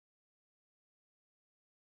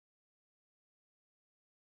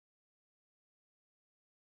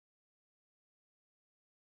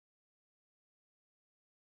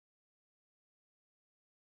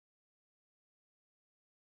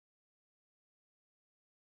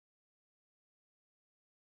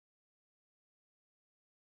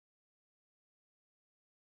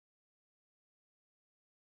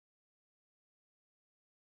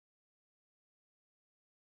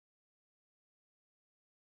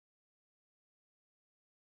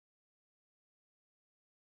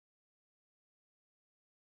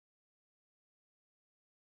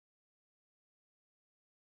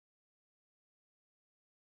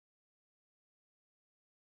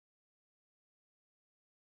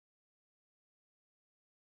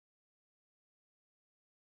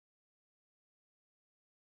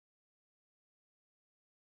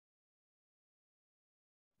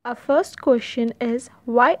Our first question is,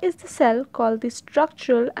 why is the cell called the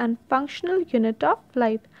structural and functional unit of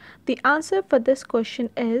life? The answer for this question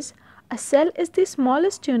is, a cell is the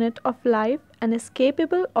smallest unit of life and is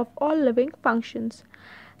capable of all living functions.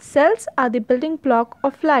 Cells are the building block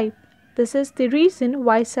of life. This is the reason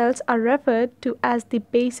why cells are referred to as the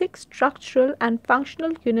basic structural and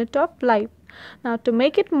functional unit of life. Now, to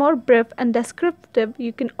make it more brief and descriptive,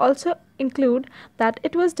 you can also include that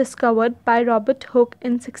it was discovered by Robert Hooke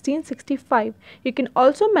in 1665. You can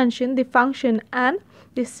also mention the function and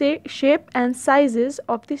the shape and sizes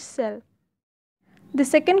of the cell. The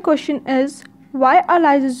second question is, why are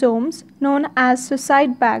lysosomes known as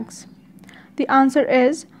suicide bags? The answer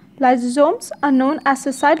is, lysosomes are known as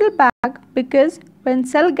suicidal bag because when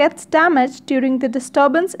cell gets damaged during the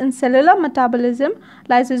disturbance in cellular metabolism,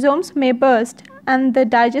 lysosomes may burst and the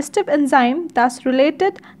digestive enzyme thus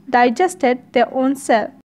related digested their own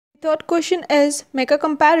cell. The third question is, make a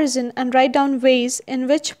comparison and write down ways in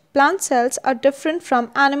which plant cells are different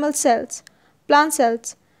from animal cells. Plant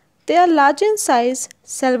cells. They are large in size,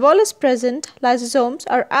 cell wall is present, lysosomes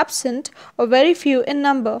are absent or very few in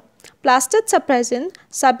number. Plastids are present,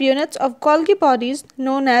 subunits of Golgi bodies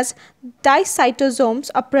known as dicytosomes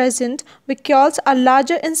are present, vacuoles are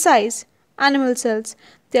larger in size. Animal cells.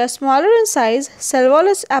 They are smaller in size, cell wall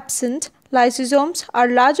is absent, lysosomes are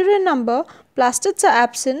larger in number, plastids are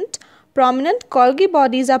absent, prominent Golgi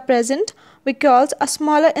bodies are present, vacuoles are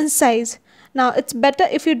smaller in size. Now it's better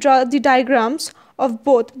if you draw the diagrams of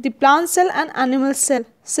both the plant cell and animal cell,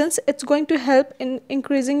 since it's going to help in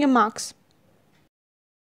increasing your marks.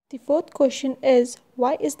 The fourth question is,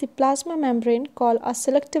 why is the plasma membrane called a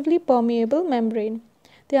selectively permeable membrane?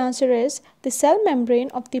 The answer is, the cell membrane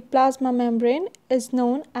of the plasma membrane is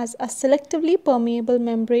known as a selectively permeable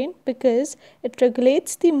membrane because it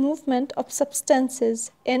regulates the movement of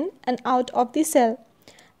substances in and out of the cell.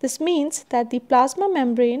 This means that the plasma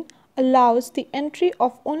membrane allows the entry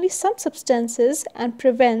of only some substances and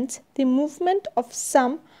prevents the movement of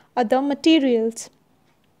some other materials.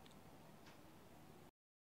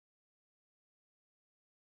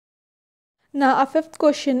 Now our fifth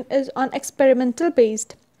question is on experimental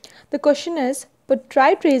based. The question is, put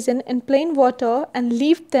dried raisin in plain water and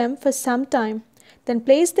leave them for some time. Then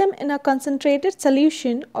place them in a concentrated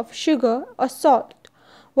solution of sugar or salt.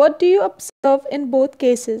 What do you observe in both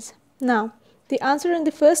cases? Now, the answer in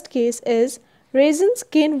the first case is, raisins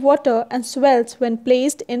gain water and swells when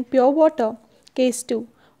placed in pure water. Case 2.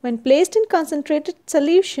 When placed in concentrated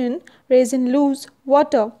solution, raisin lose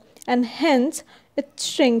water and hence it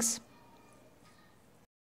shrinks.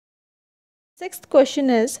 Sixth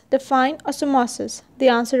question is, define osmosis. The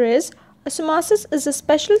answer is, osmosis is a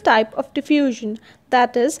special type of diffusion,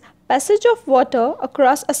 that is, passage of water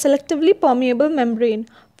across a selectively permeable membrane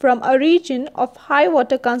from a region of high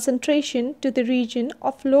water concentration to the region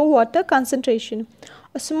of low water concentration.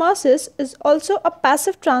 Osmosis is also a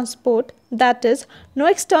passive transport, that is, no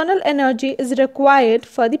external energy is required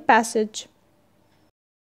for the passage.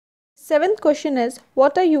 Seventh question is,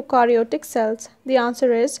 what are eukaryotic cells? The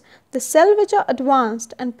answer is, the cells which are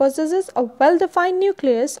advanced and possesses a well-defined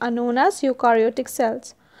nucleus are known as eukaryotic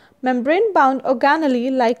cells. Membrane-bound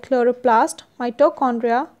organelles like chloroplast,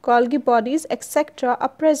 mitochondria, Golgi bodies, etc. are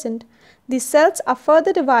present. These cells are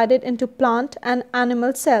further divided into plant and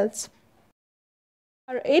animal cells.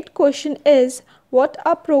 Our eighth question is, what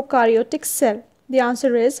are prokaryotic cells? The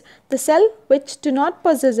answer is, the cells which do not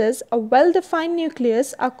possess a well-defined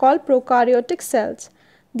nucleus are called prokaryotic cells.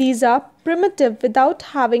 These are primitive without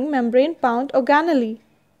having membrane-bound organelles.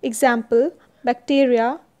 Example,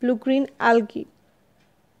 bacteria, blue-green algae.